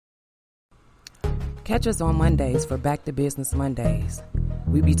Catch us on Mondays for Back to Business Mondays.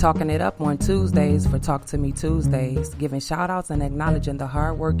 We be talking it up on Tuesdays for Talk to Me Tuesdays, giving shout outs and acknowledging the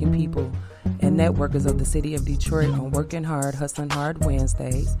hard-working people and networkers of the city of Detroit on Working Hard, Hustling Hard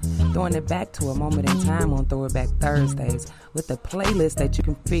Wednesdays, throwing it back to a moment in time on Throwback Thursdays, with a playlist that you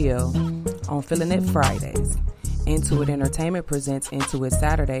can feel on Feeling It Fridays. Into It Entertainment presents Into It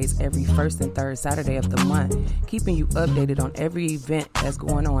Saturdays every first and third Saturday of the month, keeping you updated on every event that's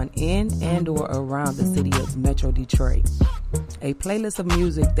going on in and or around the city of Metro Detroit. A playlist of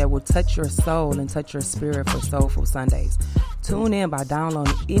music that will touch your soul and touch your spirit for Soulful Sundays. Tune in by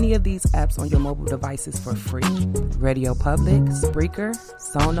downloading any of these apps on your mobile devices for free. Radio Public, Spreaker,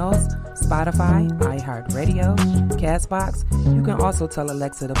 Sonos, Spotify, iHeartRadio, Castbox. You can also tell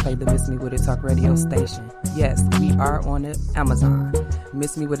Alexa to play the Miss Me With It Talk radio station. Yes, we are on the Amazon.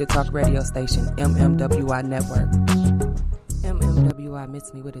 Miss Me With It Talk radio station, MMWI Network. MMWI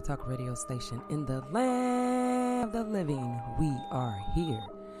Miss Me With It Talk radio station. In the land of the living, we are here.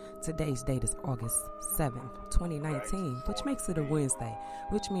 Today's date is August 7th, 2019, which makes it a Wednesday,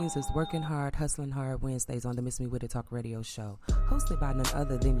 which means it's Working Hard, Hustling Hard Wednesdays on the Miss Me With It Talk radio show, hosted by none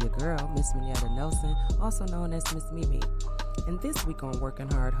other than your girl, Miss Minyetta Nelson, also known as Miss Mimi. And this week on Working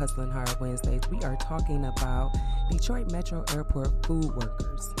Hard, Hustling Hard Wednesdays, we are talking about Detroit Metro Airport food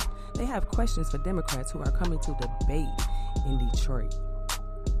workers. They have questions for Democrats who are coming to debate in Detroit.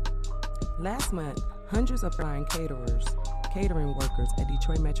 Last month, hundreds of flying catering workers at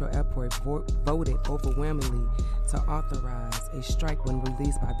Detroit Metro Airport voted overwhelmingly to authorize a strike when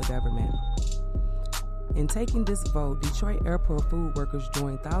released by the government. In taking this vote, Detroit Airport food workers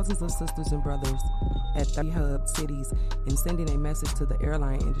joined thousands of sisters and brothers at 30 hub cities in sending a message to the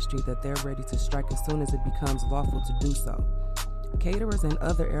airline industry that they're ready to strike as soon as it becomes lawful to do so. Caterers and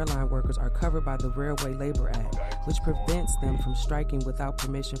other airline workers are covered by the Railway Labor Act, which prevents them from striking without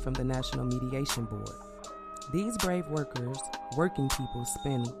permission from the National Mediation Board. These brave working people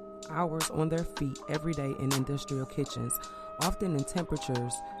spend hours on their feet every day in industrial kitchens, often in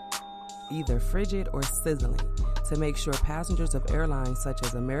temperatures either frigid or sizzling, to make sure passengers of airlines such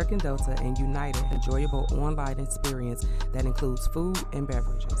as American Delta and United have an enjoyable online experience that includes food and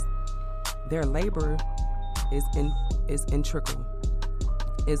beverages. Their labor is integral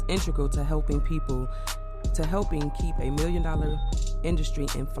to helping keep a $1 million industry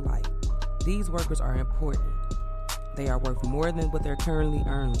in flight. These workers are important. They are worth more than what they're currently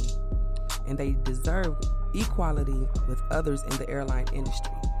earning, and they deserve equality with others in the airline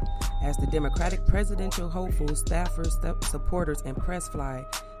industry. As the Democratic presidential hopefuls, staffers, supporters, and press fly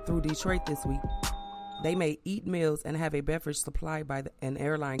through Detroit this week, they may eat meals and have a beverage supplied by an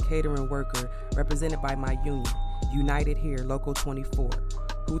airline catering worker represented by my union, United Here, Local 24,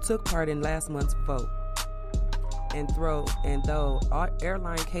 who took part in last month's vote. And though all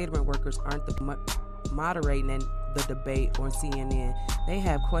airline catering workers aren't moderating the debate on CNN, they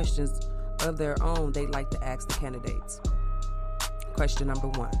have questions of their own they'd like to ask the candidates. Question number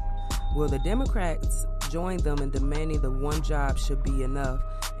 1. Will the Democrats join them in demanding the one job should be enough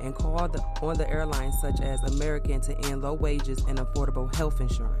and call on the airlines such as American to end low wages and affordable health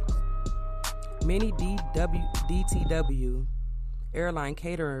insurance? Many DTW airline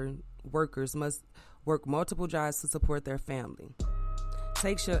catering workers must work multiple jobs to support their family.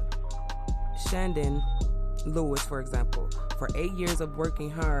 Take Shandon Lewis, for example. For 8 years of working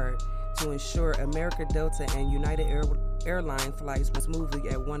hard to ensure American Delta and United Airline flights run smoothly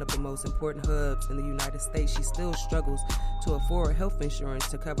at one of the most important hubs in the United States, she still struggles to afford health insurance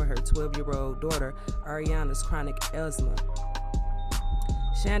to cover her 12-year-old daughter Ariana's chronic asthma.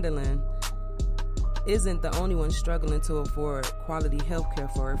 Chandelian isn't the only one struggling to afford quality health care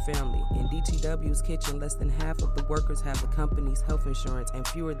for her family. In DTW's kitchen, less than half of the workers have the company's health insurance, and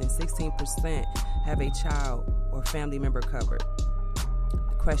fewer than 16% have a child or family member covered.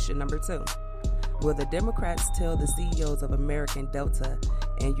 Question number 2. Will the Democrats tell the CEOs of American, Delta,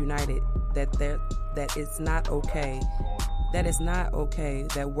 and United that it's not okay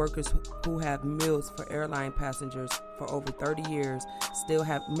that workers who have meals for airline passengers for over 30 years still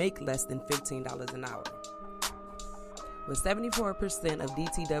make less than $15 an hour? With 74% of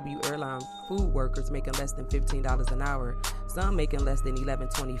DTW airline food workers making less than $15 an hour, some making less than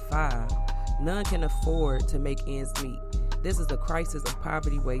 $11.25, none can afford to make ends meet. This is a crisis of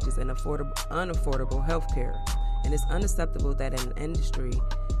poverty, wages, and unaffordable health care, and it's unacceptable that an industry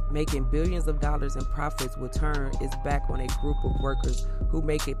making billions of dollars in profits will turn its back on a group of workers who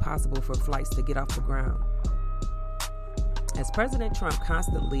make it possible for flights to get off the ground. As President Trump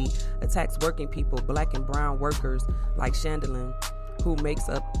constantly attacks working people, black and brown workers like Chandelian, who makes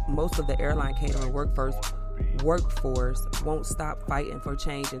up most of the airline catering workforce, won't stop fighting for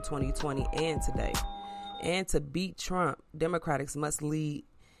change in 2020 and today. And to beat Trump, Democrats must lead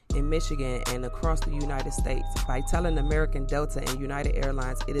in Michigan and across the United States by telling American Delta and United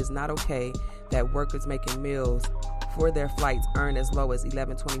Airlines it is not okay that workers making meals for their flights earn as low as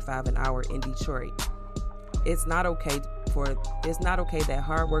 $11.25 an hour in Detroit. It's not okay that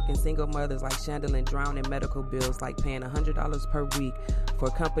hardworking single mothers like Chandler drown in medical bills like paying $100 per week for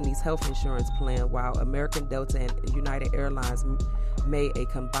a company's health insurance plan, while American Delta and United Airlines made a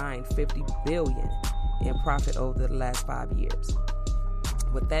combined $50 billion in profit over the last 5 years.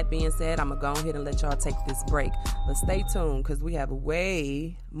 With that being said, I'm going to go ahead and let y'all take this break. But stay tuned because we have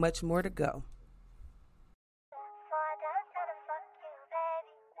way much more to go.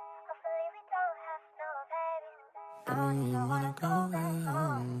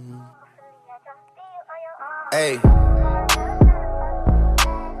 Hey,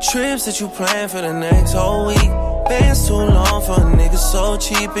 trips that you plan for the next whole week. Bands too long for a nigga so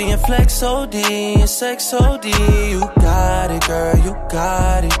cheap. And your flex OD, your sex OD. You got it, girl, you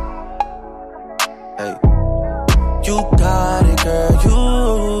got it. Hey, you got it, girl,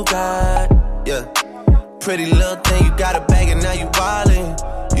 you got it. Yeah, pretty little thing, you got a bag and now you wildin'.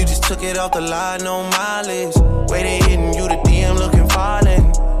 You just took it off the line, no mileage. Way they hitting you, the DM looking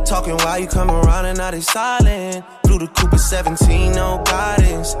violent. Talking while you come around and now they silent. Blew the coupe at 17, no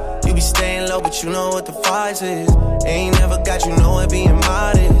guidance. You be staying low, but you know what the price is. Ain't never got you know it being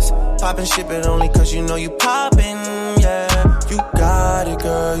modest. Poppin' shit, but only cause you know you poppin', yeah. You got it,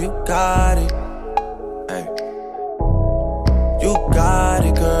 girl, you got it. Hey. You got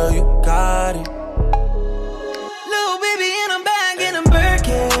it, girl, you got it. Little baby in a bag and a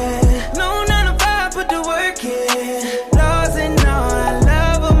Birkin. No 9 to 5, put the work in. Laws and all, I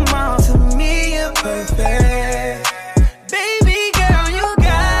love them all. To me, you're perfect. Baby girl, you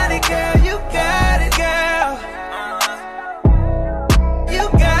got it, girl. You got it, girl. You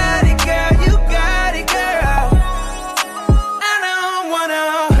got it, girl. You got it, girl. I don't wanna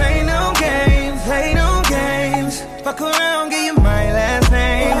play no games, play no games. Fuck around, get you my last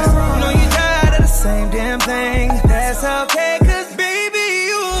name. You know you tired of the same damn thing. That's okay, cause baby,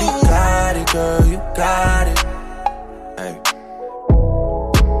 You got it, girl, you got it. Hey.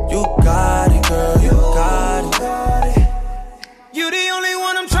 You got it, girl, you got it. you the only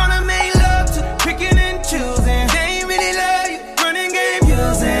one I'm tryna make love to. Picking and choosing. They ain't really love you, running game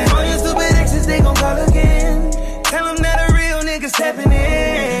using. All your stupid exes, they gon' call again. Tell them that a real nigga stepping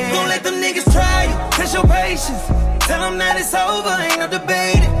in. Don't let them niggas try you, test your patience. Tell them that it's over, ain't no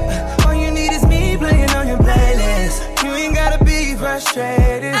debating. All you need is me playing on your playlist. You ain't gotta be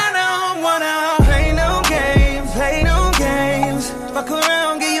frustrated. I don't wanna play no games, play no games. Fuck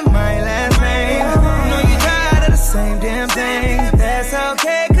around, get you my last name. You know you tired of the same damn thing. That's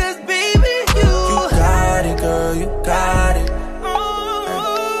okay, cause baby, You got it, girl, you got it.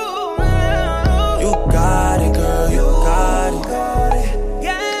 You got it, girl, you got it.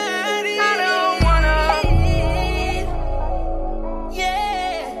 I don't wanna,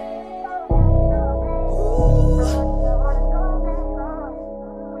 yeah.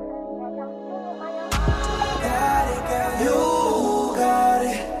 Got it, girl, you got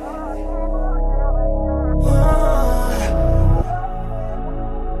it.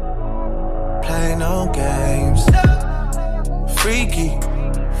 Play no games. Freaky.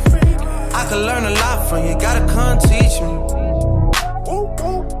 I could learn a lot from you, gotta come teach me.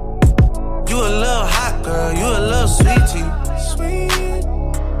 You a little hot girl, you a little sweetie.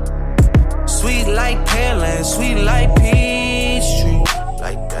 Sweet like Pearland, sweet like Peachtree.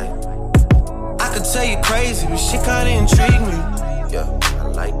 Like that. I could tell you crazy, but shit kinda intrigue me. Yeah, I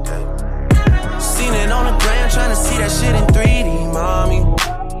like that. Seen it on the gram, tryna see that shit in 3D, mommy.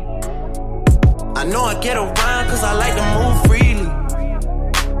 I know I get around cause I like to move freely.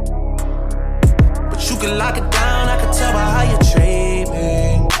 But you can lock it down, I can tell by how you treat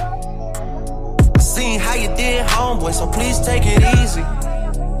me. I seen how you did, homeboy, so please take it easy.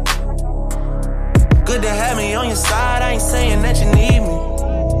 Good to have me on your side, I ain't saying that you need me.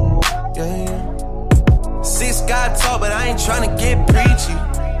 Yeah, yeah. 6 God talk, but I ain't tryna get preachy.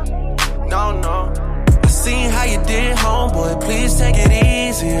 No, no. I seen how you did, homeboy, please take it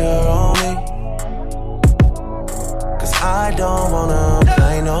easier on me. Cause I don't wanna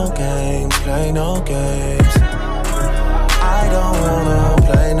play no games, play no games. I don't wanna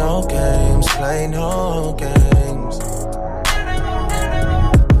play no games, play no games.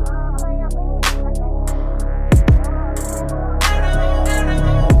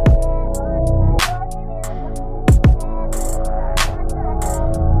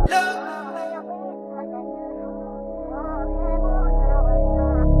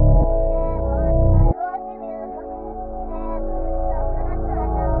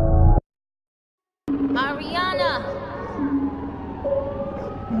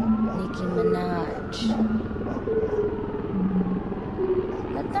 bitch.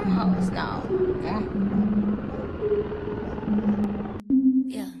 Let them hoes know.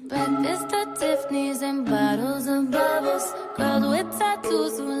 Yeah. Breakfast at Tiffany's and bottles of bubbles. Girls with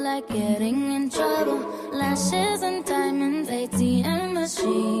tattoos who like getting in trouble. Lashes and diamonds, ATM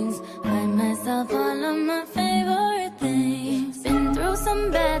machines. Buy myself all of my favorite things. Been through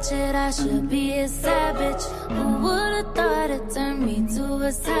some bad shit, I should be a savage. Who would've thought it turned me to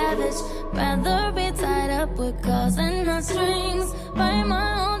a savage? Rather be tied up with calls and not strings. Write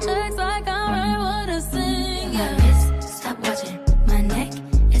my own checks like I write what I sing. My wrist, stop watching. My neck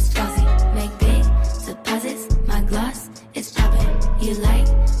is flossy. Make big deposits. My gloss is popping. You like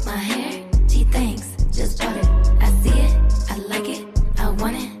my hair? Gee, thanks. Just bought it. I see it. I like it. I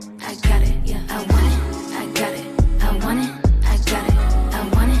want it. I got it. Yeah, I want it. I got it. I want it. I got it. I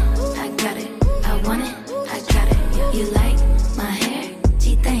want it. I got it. I want it. I got it. Yeah. You like my hair?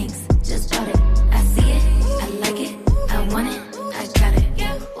 Gee, thanks. Just bought it. I see it. I like it. I want it. I got it.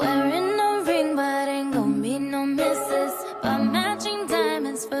 Yeah. Wearing a ring, but ain't gon' be no misses. But matching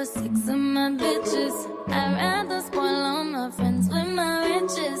diamonds for 6 of my bitches. I'd rather spoil all my friends with my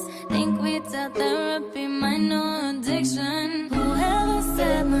riches. Think we tell therapy my new addiction. Whoever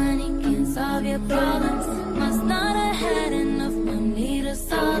said money can solve your problems must not have had enough money to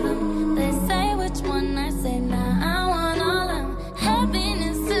solve them. They say which one, I say nah, I want all them.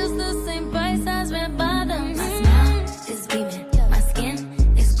 Happiness is the same price as red bottoms. My smile is beaming, my skin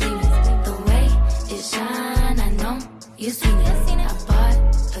is gleaming. The way it shine, I know you seen it. I bought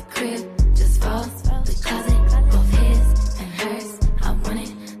a crib just for the closet, both his and hers. I want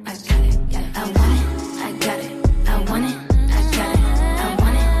it, I got it. Yeah, I want it, I got it. I want it, I got it. I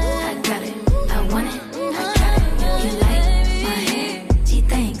want it, I got it. I want it, I got it. You like my hair? Gee,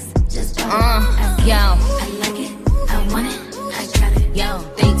 thanks. Just bought it. I like it. I want it, I got it. Yo,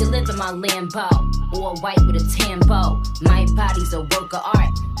 they deliver my Lambo, all white with a tambo. My body's a work of art.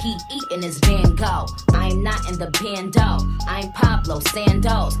 He eating his Van Gogh. I'm not in the bando. I'm Pablo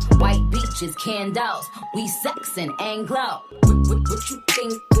Sandoz. White beaches, candles. We sexin' Anglo. What you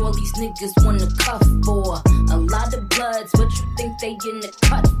think all these niggas wanna cuff for? A lot of bloods. What you think they in the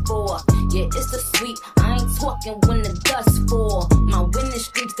cut for? Yeah, it's the sweet. I ain't talking when the dust fall. My winning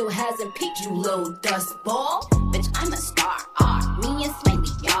streak still hasn't peaked, you little dust ball. Bitch, I'm a star. Me and Smiley,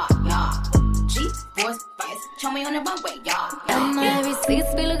 y'all. G-Force Vice, show me on the runway, y'all. And my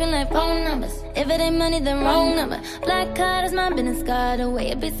receipts be looking like phone numbers. If it ain't money, then wrong number. Black card is my business card. The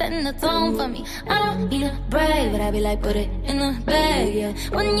way it be setting the tone for me. I don't need a brag, but I be like, put it in the bag, yeah.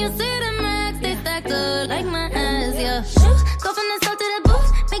 When you see the max, they stacked up like my ass, yeah. Shoot, go from the south to the booth.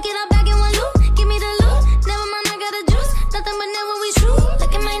 Make it all back in one loop. Give me the loot. Never mind, I got a juice. Nothing but never we shoot.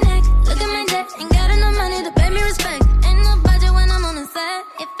 Look at my neck, look at my deck. Ain't got enough money to pay me respect. Ain't no budget when I'm on the set.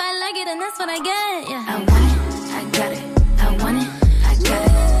 If I like it, then that's what I get, yeah. I want it, I got it. I want it, I got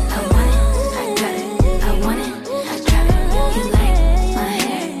it. I want it, I got it. I want it, I got it. You like my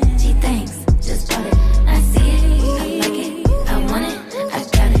hair? Gee, thanks. Just bought it. I see it, I like it. I want it, I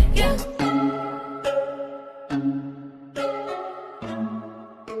got it, yeah.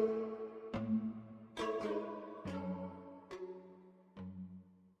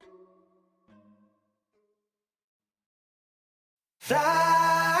 Fly,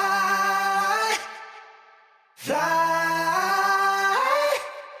 fly,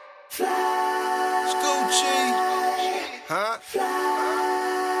 fly. Scoochie, huh?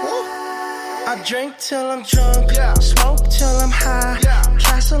 I drink till I'm drunk, smoke till I'm high,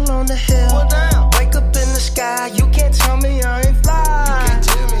 castle on the hill, wake up in the sky. You can't tell me I ain't fly.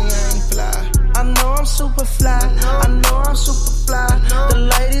 I know I'm super fly. I know I'm super fly. The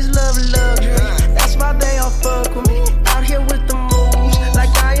ladies love luxury. That's why they all fuck with me. Out here with the moves, like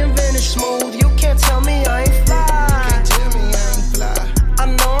I invented smooth. You can't tell me I ain't fly. I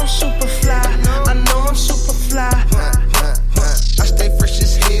know I'm super fly. I know I'm super fly. I stay fresh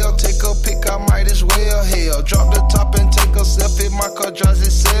as hell. Take a pic, I might as well. Hell, drop the top and take a selfie. My car drives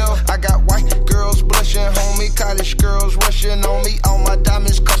itself. I got white girls blushing, homie. College girls rushing on me. All my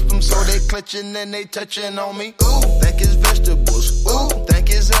diamonds custom, so they clutching and they touching on me. Ooh, think it's vegetables. Ooh, think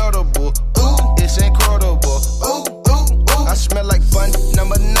it's edible. Ooh, it's incredible. Ooh, ooh, ooh. I smell like bun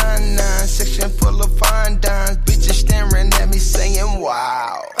number 99. Section full of fine dimes. Bitches staring at me saying,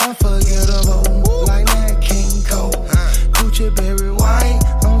 wow. Unforgettable, like Nat King Cole. Gucci berry white,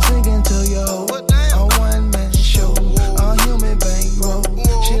 I'm singing to you. A one-man show, a human bankroll.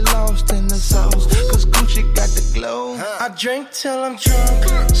 She lost in the sauce, cause Gucci got the glow. I drink till I'm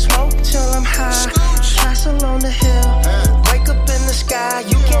drunk, smoke till I'm high, castle on the hill, wake up in the sky.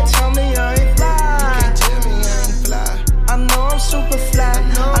 You can't tell me I ain't fly. I know I'm super fly.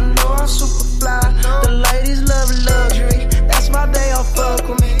 I know I'm super fly.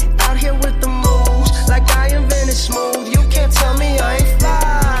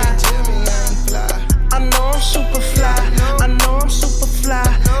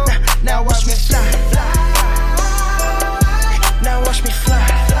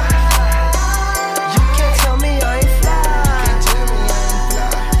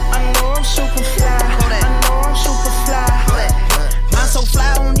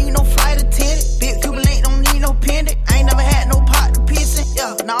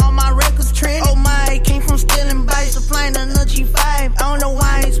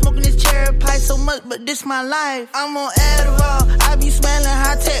 much, but this my life. I'm on Adderall. I be smelling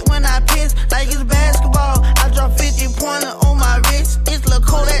high tech when I piss, like it's basketball. I drop 50-pointer on my wrist. It's Lil'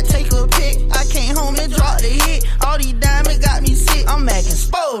 Kodak, take a pic. I came home and dropped the hit. All these diamonds got me sick. I'm acting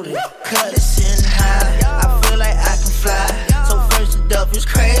spotted. Cut it sitting high. I feel like I can fly. So first the up is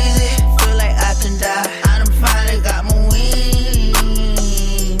crazy. Feel like I can die. I done finally got my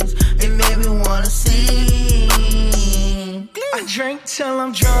wings. It made me wanna sing. I drink till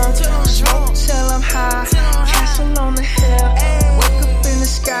I'm drunk, smoke till I'm high. Castle on the hill, wake up in the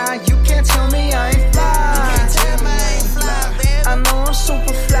sky. You can't tell me I ain't fly. I know I'm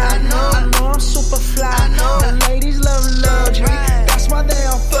super fly. I know I'm super fly. The ladies love luxury. That's why they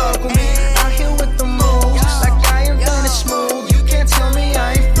all fuck with me. Out here with the moves, like I am done and smooth. You can't tell me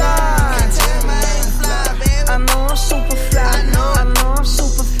I ain't fly. I know I'm super fly. I know I'm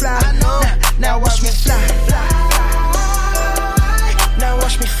super fly. Now watch me fly. Now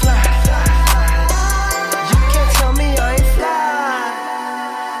watch me fly. You can't tell me I ain't fly.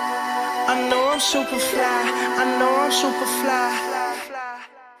 I know I'm super fly. I know I'm super fly.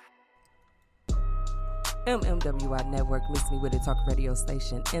 MMWI Network, Miss Me With It Talk radio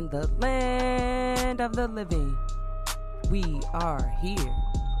station in the land of the living. We are here.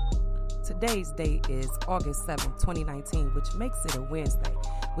 Today's date is August 7th, 2019, which makes it a Wednesday,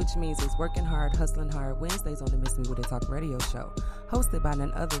 which means it's Working Hard, Hustling Hard Wednesdays on the Miss Me With It Talk radio show, hosted by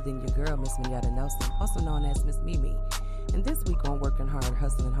none other than your girl, Miss Minyetta Nelson, also known as Miss Mimi. And this week on Working Hard,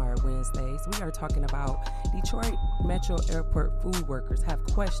 Hustling Hard Wednesdays, we are talking about Detroit Metro Airport food workers have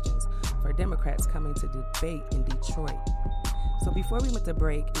questions for Democrats coming to debate in Detroit. So before we went to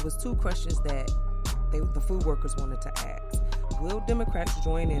break, it was two questions that the food workers wanted to ask. Will Democrats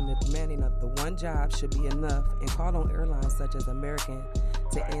join in the demanding of the one job should be enough and call on airlines such as American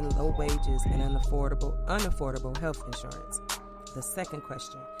to end low wages and unaffordable health insurance? The second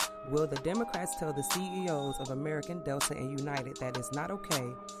question, will the Democrats tell the CEOs of American, Delta, and United that it's not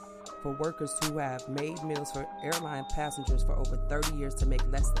okay for workers who have made meals for airline passengers for over 30 years to make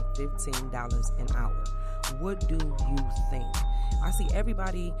less than $15 an hour? What do you think? I see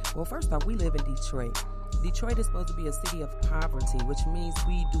everybody. Well, first off, we live in Detroit. Detroit is supposed to be a city of poverty, which means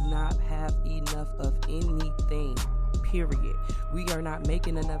we do not have enough of anything, period. We are not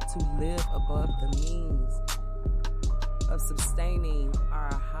making enough to live above the means of sustaining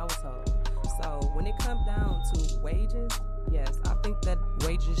our household. So when it comes down to wages, yes, I think that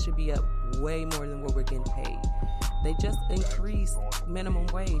wages should be up way more than what we're getting paid. They just increased minimum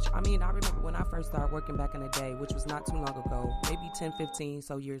wage. I mean, I remember when I first started working back in the day, which was not too long ago, maybe 10, 15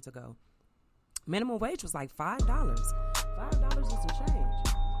 so years ago. Minimum wage was like $5. $5 is some change.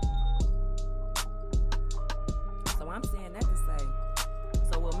 So I'm saying that to say,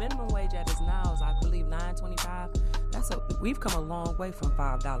 so what minimum wage at is now is I believe $9.25. We've come a long way from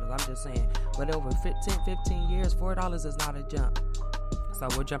 $5. I'm just saying. But over 15 years, $4 is not a jump. So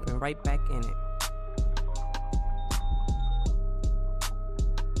we're jumping right back in it.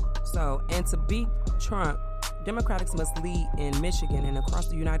 So, and to beat Trump, Democrats must lead in Michigan and across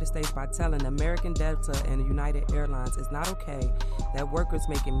the United States by telling American, Delta, and United Airlines it's not okay that workers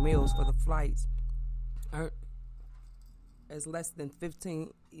making meals for the flights are as less than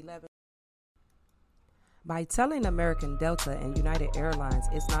 $11. By telling American, Delta, and United Airlines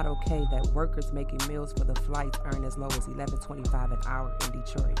it's not okay that workers making meals for the flights earn as low as $11.25 an hour in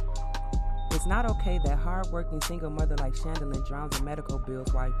Detroit. It's not okay that hard-working single mother like Chandler drowns in medical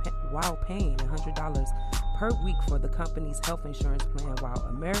bills while paying $100 per week for the company's health insurance plan, while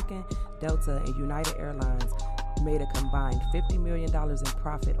American, Delta, and United Airlines made a combined $50 million in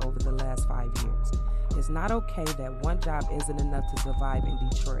profit over the last 5 years. It's not okay that one job isn't enough to survive in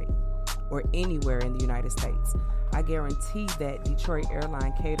Detroit or anywhere in the United States. I guarantee that Detroit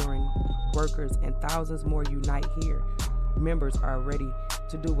airline catering workers and thousands more Unite Here members are ready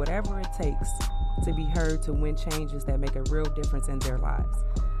to do whatever it takes to be heard to win changes that make a real difference in their lives.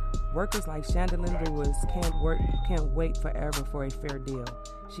 Workers like Chandler Lewis can't wait forever for a fair deal.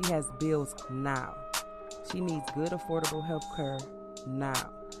 She has bills now. She needs good, affordable health care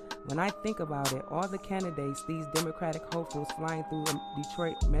now. When I think about it, all the candidates, these Democratic hopefuls flying through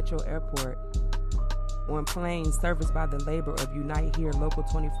Detroit Metro Airport on planes serviced by the labor of Unite Here Local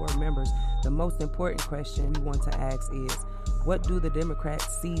 24 members, the most important question we want to ask is, what do the Democrats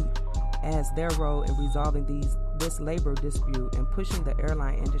see as their role in resolving this labor dispute and pushing the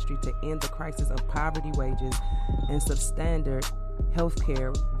airline industry to end the crisis of poverty wages and substandard health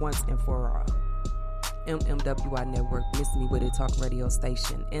care once and for all? MMWI Network, Miss Me With It Talk radio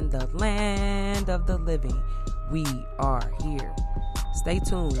station in the land of the living. We are here. Stay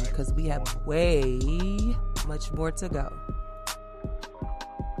tuned because we have way much more to go.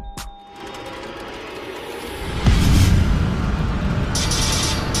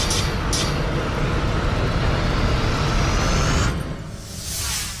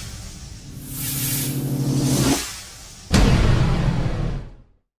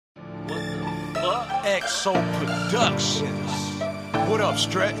 XO Productions. What up,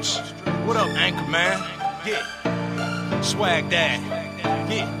 Stretch? What up, Anchor Man? Yeah. Swag Dad.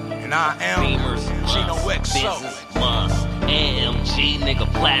 Yeah. And I am Beamers, Gino XO. Must. AMG, nigga,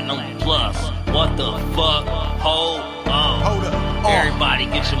 Platinum Plus. What the fuck? Hold on. Hold up. Everybody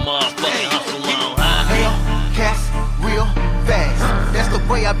get your motherfucking hustle on, huh? Hellcats real fast. That's the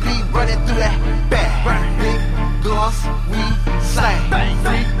way I be running through that bag. Big guns, we slang.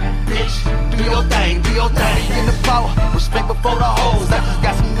 Free bitch, do your thing, do your thing. In the power, respect before the hoes. I just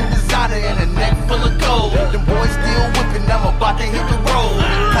got some new designer and a neck full of gold. Them boys still whipping, I'm about to hit the road.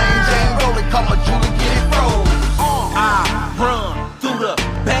 Plain Jane rolling, call my jewelry, get it froze. I run through the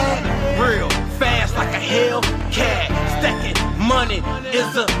bag real fast like a Hellcat. Stacking money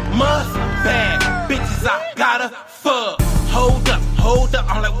is a must. Bad bitches, I gotta fuck. Hold up,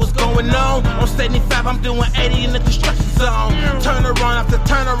 I'm like, what's going on? On 75, I'm doing 80 in the construction zone. Turn around after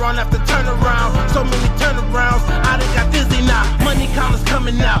turn around after turn around. So many turnarounds, I done got dizzy now. Money counters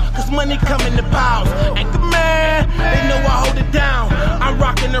coming out, cause money coming to piles. Anchor Man, they know I hold it down. I'm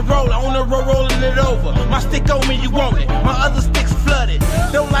rocking and rolling, on the road rolling it over. My stick on me, you want it. My other stick's flooded.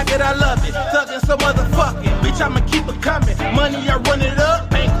 Don't like it, I love it. Thuggin' some motherfucking. Bitch, I'ma keep it coming. Money, I run it up.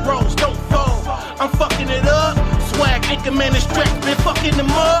 Bank rolls, don't fold. I'm fucking it up. Swag, Anchor Man and Stretch, been fucking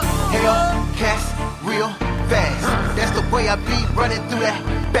them up. Hellcats real fast. That's the way I be running through that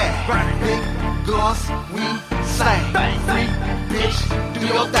bag. Big guns, we slang. Free bitch, do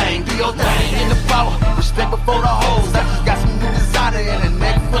your thing, do your thing. In the power, respect before the hoes. I just got some new designer and a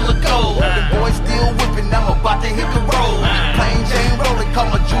neck full of gold. The boys still whipping, I'm about to hit the road. Plain Jane rolling,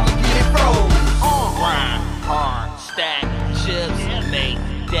 call my jewelry, get it froze. Grind hard, stack chips, make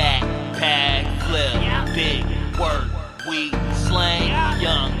that pack flip. Big work, we slang,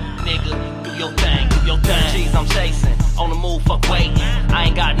 young nigga, do your thing, do your thing. G's, I'm chasing, on the move, fuck waiting. I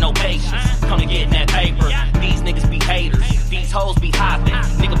ain't got no patience, come to get that paper. These niggas be haters, these hoes be hopping.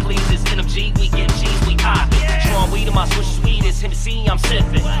 Nigga, please, it's NFG, we get G's, we poppin'. Strong weed in my switch sweet, it's Hennessy, I'm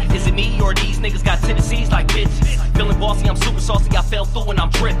sippin'. Is it me or these niggas got tendencies like bitches? Feeling bossy, I'm super saucy, I fell through and I'm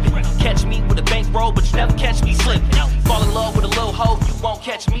drippin'. Catch me with a bankroll, but you never catch me slippin'. Fall in love with a little hoe, you won't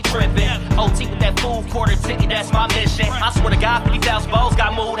catch me trippin'. OT with that food quarter ticket, that's my mission. I swear to God, 50,000 bowls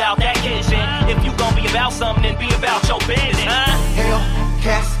got moved out that kitchen. If you gon' be about something, then be about your business, huh?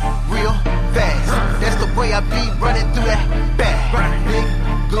 Hellcats real fast. That's the way I be running through that bag. Big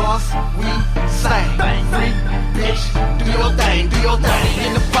guns, we slang. Free bitch, do your thing, do your thing.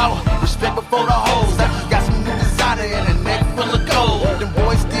 In the power, respect before the hoes. I just got some new designer and a neck full of gold. Them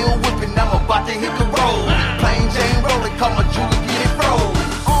boys still whipping, I'm about to hit the road. Plain Jane rolling, call my jewelry, get it froze.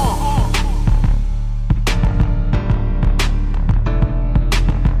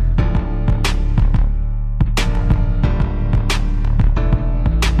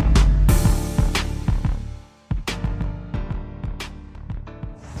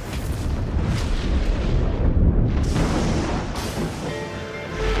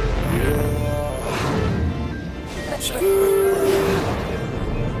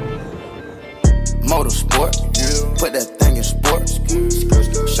 Motorsport, put that thing in sports.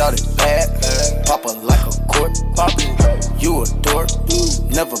 Shout it bad, pop it like a court. You a dork,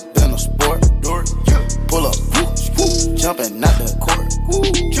 never been a sport. Pull up, jumping out the court.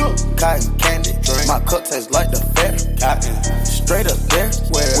 Cotton candy, my cup tastes like the fair. Straight up there,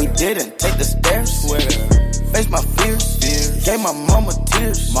 we didn't take the stairs. Face my fears, gave my mama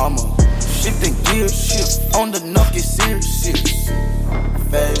tears. Shifting gears, on the knock get serious.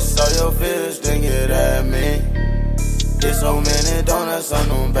 Face all your fears, then get at me. There's so many donuts on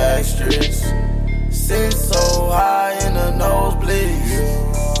them back streets. Sit so high in the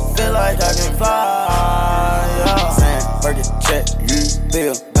nosebleeds. Feel like I can fly. Sandberg check,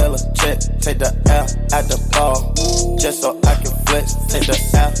 Bill Bella check. Take the L at the ball, just so I can flex. Take the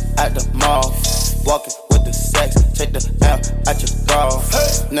L at the mall, walking with the sex. Take the L at your bra.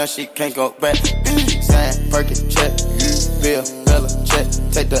 Now she can't go back. Sandberg check, Bill Bella check.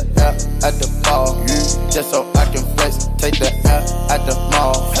 Take the L at the ball, just so I can flex. Take the L at the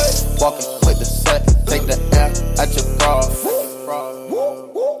mall, walking with the sex. Take the L at your bra.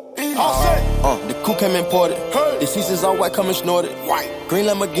 The coupe came imported. The seats is all white, coming snorted. Green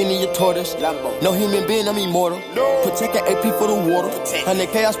Lamborghini, a tortoise. No human being, I'm immortal. Protect an AP for the water.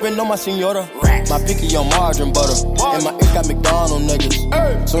 100K I spend on my senora. My picky on margarine butter. And my ink got McDonald's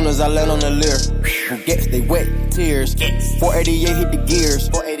niggas. Soon as I land on the Lear, who gets they wet tears. 488 hit the gears.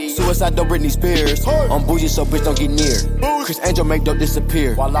 Suicide though Britney Spears. On bougie so bitch don't get near. Chris Angel make dope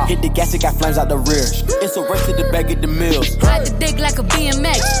disappear. Hit the gas, it got flames out the rear. It's a race to the bag, get the mills. Ride the dick like a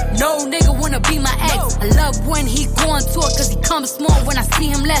BMX. No nigga wanna be my ex. I love when he go on tour cause he comes small when I see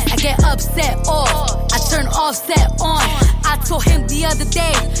him less. I get upset off, I turn offset on. I told him the other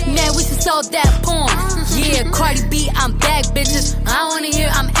day, man, we should sell that porn. Yeah, Cardi B, I'm back, bitches. I wanna hear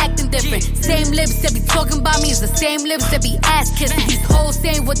I'm acting different. Same lips that be talking about me is the same lips that be ass kissing. These hoes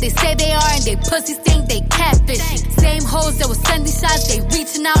saying what they say they are and they pussies think they catfishing. Same hoes that was sending shots, they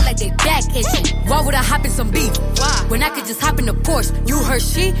reaching out like they back itching. Why would I hop in some beef? When I could just hop in the Porsche. You heard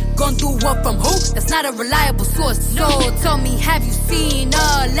she gon' do what from who? That's not a reliable source. So tell me, have you seen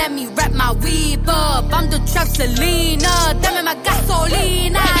her? Let me wrap my weave up. I'm the trap Selena. Dame my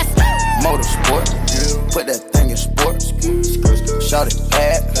gasolina. Motorsport, put that thing in sports. Shout it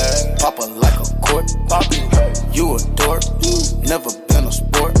bad, pop her like a court. You a dork, never been a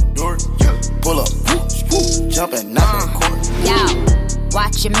sport. Pull up, jumping out the court. Yo,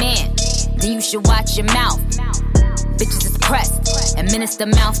 watch your man, then you should watch your mouth. Bitches is pressed, administer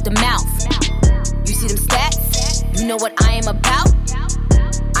mouth to mouth. You see them stats? You know what I am about?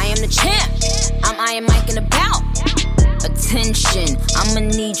 I am the champ, I'm Iron Mike in the bout. Attention, I'ma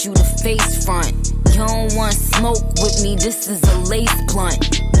need you to face front. You don't want smoke with me, this is a lace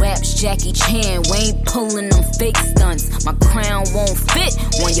blunt. Raps Jackie Chan, we ain't pulling them fake stunts. My crown won't fit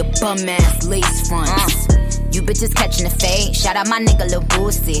on your bum ass lace fronts. You bitches catching the fade, shout out my nigga Lil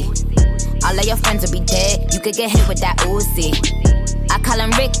Boosie. All of your friends will be dead, you could get hit with that Uzi. I call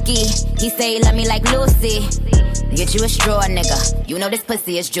him Ricky, he say he love me like Lucy. Get you a straw, nigga, you know this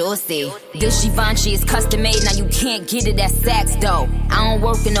pussy is juicy. This Givenchy is custom made, now you can't get it at Saks, though. I don't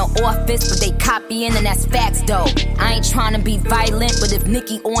work in the office, but they copying and that's facts, though. I ain't trying to be violent, but if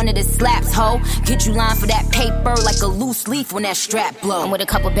Nicki on it, it slaps, ho. Get you line for that paper like a loose leaf when that strap blow. I'm with a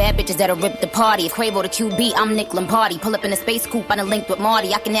couple bad bitches that'll rip the party. If Quavo the QB, I'm Nick Lombardi. Pull up in a space coupe, I done linked with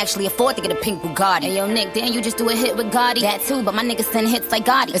Marty. I can actually afford to get a pink Bugatti. Hey, yo, Nick, didn't you just do a hit with Gotti? That too, but my niggas send hits like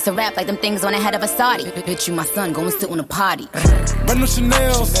Gotti. It's a rap like them things on the head of a Saudi. Bitch, you my son, go and sit on a potty. Run no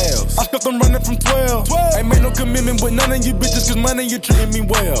Chanel's. I got them running from 12. Ain't made no commitment with none of you bitches, cause money you treating me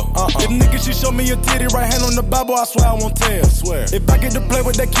well. If niggas she show me a titty, right hand on the Bible, I swear I won't tell. If I get to play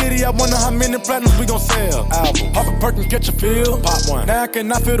with that kitty, I wonder how many platinums we gon' sell. Album. Pop a perk and catch a feel. Pop one. Now I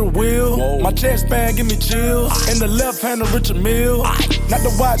cannot feel the wheel. Whoa. My chest band give me chills. In the left hand of Richard Mille. Not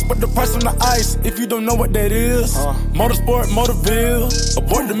the watch, but the price on the ice. If you don't know what that is. Motorsport, Motorville.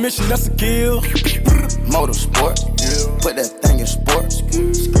 Abort the mission, that's a kill. Motorsport, put that thing in sports.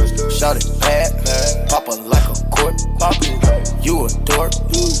 Shout it bad, pop her like a court. You a dork,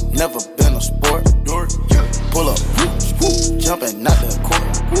 never been a sport. Pull up, jumping out the court.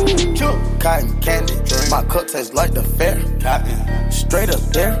 Cotton candy, my cup tastes like the fair. Straight up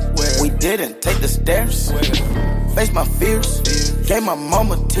there, we didn't take the stairs. Face my fears, gave my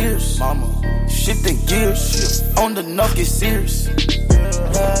mama tears. Shifting gears, on the nuff get serious.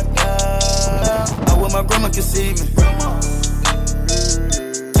 I wish my grandma could see me.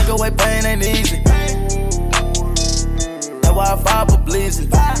 Take away pain ain't easy. That's why I fire for blizzard.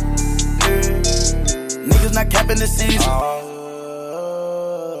 Niggas not capping the season.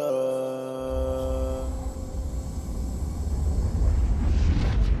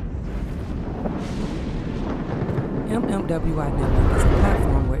 MMWI Network is a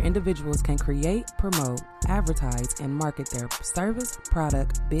platform where individuals can create, promote, advertise, and market their service,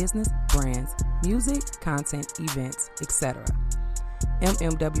 product, business, brands, music, content, events, etc.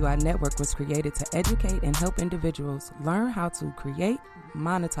 MMWI Network was created to educate and help individuals learn how to create,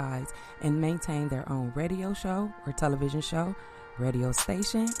 monetize, and maintain their own radio show or television show, radio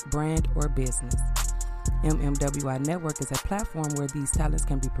station, brand, or business. MMWI Network is a platform where these talents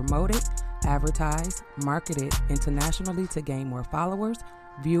can be promoted, advertised, marketed internationally to gain more followers,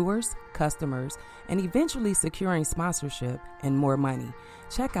 viewers, customers, and eventually securing sponsorship and more money.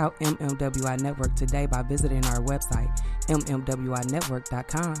 Check out MMWI Network today by visiting our website,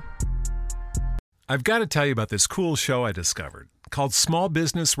 mmwinetwork.com. I've got to tell you about this cool show I discovered called Small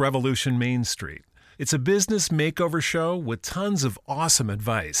Business Revolution Main Street. It's a business makeover show with tons of awesome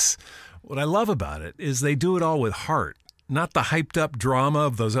advice. What I love about it is they do it all with heart, not the hyped-up drama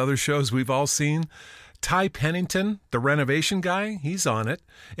of those other shows we've all seen. Ty Pennington, the renovation guy, he's on it,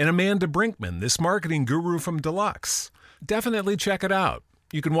 and Amanda Brinkman, this marketing guru from Deluxe. Definitely check it out.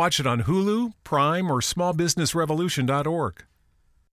 You can watch it on Hulu, Prime, or smallbusinessrevolution.org.